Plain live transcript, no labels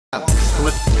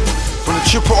From the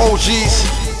triple OGs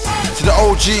to the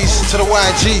OGs to the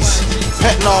YGs,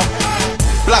 Petnar,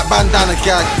 black bandana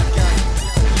gang,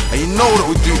 and you know that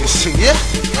we do this thing, yeah?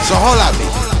 So holla at me.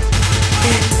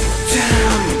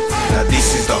 Damn. Now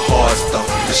this is the hard stuff,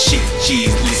 the shit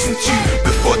G's listen to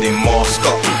before they mask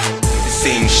up. The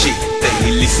same shit that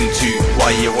you listen to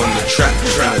while you're on the track,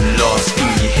 trying to last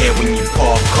thing you hear when you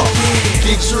park up.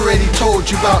 Gigs already told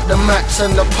you about the max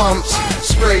and the pumps.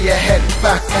 Spray your head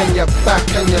back and you're back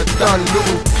and you're done.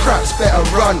 Little crats better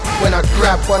run when I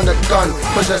grab on the gun,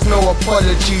 cause there's no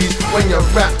apologies when you're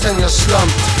wrapped and you're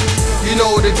slumped. You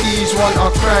know the D's want our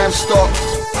crime stopped,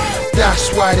 that's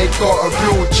why they got a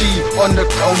real G on the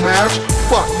marriage.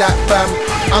 Fuck that fam,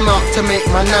 I'm out to make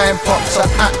my 9 pop. So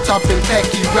act up and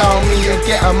pecky round me and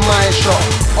get a mind shot.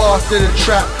 After the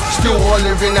trap, still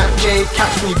hollering at J.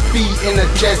 Catch me beating a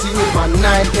Jezzy with my 9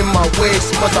 in my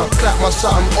waist, cause I'll clap my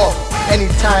something off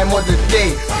any time of the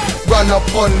day. Run up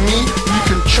on me, you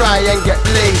can try and get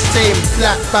laid. Same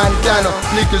black bandana,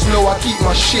 niggas know I keep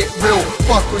my shit real.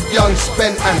 Fuck with young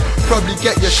spent and probably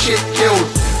get your shit killed.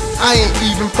 I ain't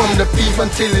even from the beef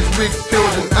until it's wig filled,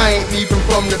 and I ain't even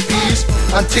from the bees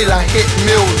until I hit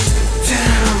mills.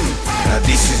 Damn. Now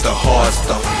this is the hard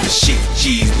stuff, the shit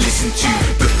G's listen to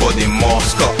before they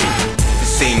mask up. The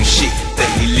same shit that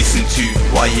you listen to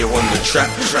while you're on the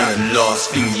track, trying to last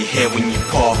thing you hear when you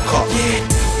park up. Yeah.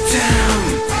 Damn.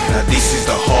 Now this is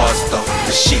the hard stuff,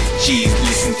 the shit G's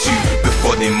listen to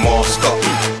before they mask up.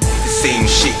 The same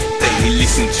shit that you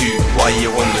listen to while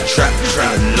you're on the track,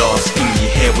 trying to last thing you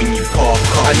hear when you park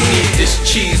up. I need this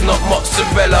cheese, not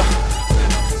mozzarella.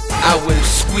 I will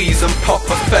squeeze and pop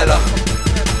a fella.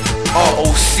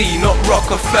 ROC, not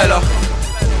Rockefeller.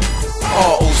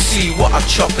 ROC, what I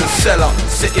chop and sell up.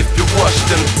 So if you wash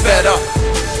them better,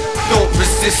 don't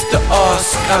resist the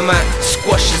ask. I might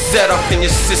squash your Z up in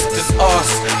your sister's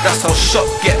ass. That's how shop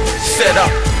get set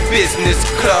up. Business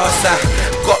class, I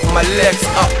got my legs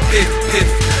up. Piff,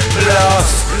 piff,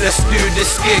 blast. Let's do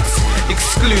this gigs,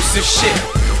 exclusive shit.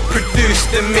 Produce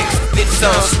the mix, it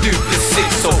sounds stupid sick.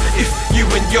 So if you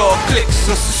and your clicks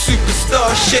on some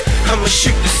superstar shit, I'ma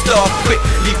shoot the star quick,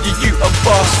 leave you a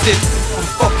bastard. I'm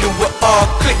fucking with our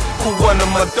click, call one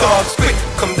of my dogs quick.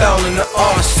 Come down in the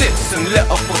R6 and let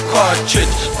off a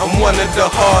cartridge. I'm one of the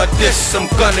hardest,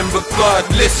 I'm gunning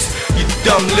regardless. You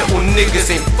dumb little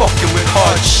niggas ain't fucking with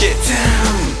hard shit.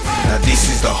 Damn. Now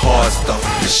this is the hard stuff,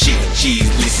 the shit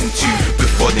G's listen to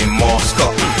before they mask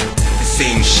up. The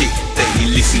same shit that you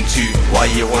listen to while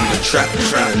you're on the track,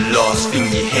 trying to last thing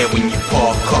you hear when you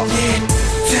park up. Yeah.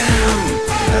 Damn.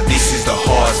 Now this is the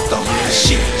hard stuff, the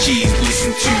shit G's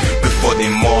listen to before they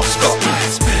mask up.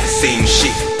 The same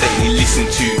shit that you listen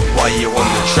to while you're on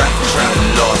the track, trying to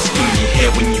last thing you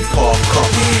hear when you park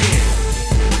up.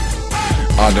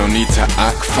 I don't need to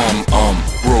act fam,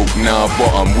 broke now but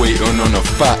I'm waiting on a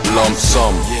fat lump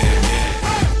sum.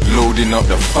 Loading up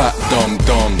the fat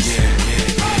dum-dums,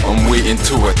 I'm waiting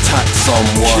to attack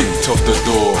someone. Kicked off the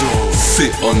door,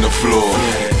 sit on the floor.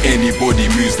 Anybody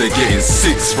moves they're getting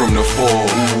 6 from the 4.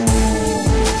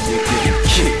 You're getting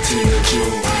kicked in the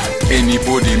jaw.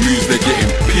 Anybody moves they're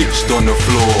getting pitched on the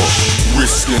floor.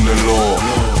 Risking the law,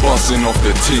 buzzing off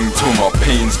the ting till my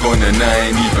pain's gone and I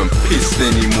ain't even pissed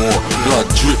anymore. Blood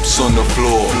drips on the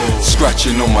floor,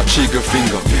 scratching on my trigger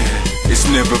finger. It's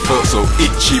never felt so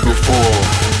itchy before.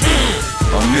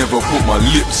 I never put my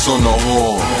lips on a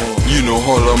whore. You know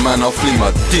holler man, I fling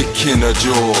my dick in her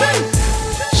jaw.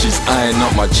 She's eyeing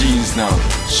up my jeans now.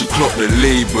 She clocked the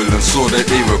label and saw that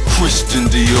they were Christian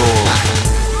Dior.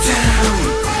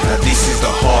 Damn. Now this is the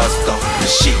hard stuff, the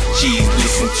shit G's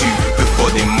listen to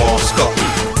before they mask up.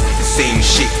 The same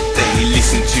shit that you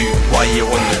listen to while you're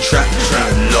on the track,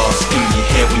 trying to last thing you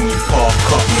hear when you park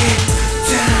up.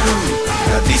 Damn.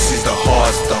 Now this is the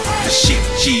hard stuff, the shit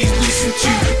G's listen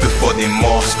to before they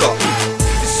mask up.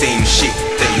 The same shit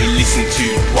that you listen to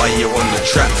while you're on the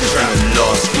track, trying to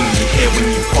last thing you hear when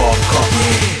you park up.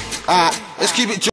 Alright, let's keep it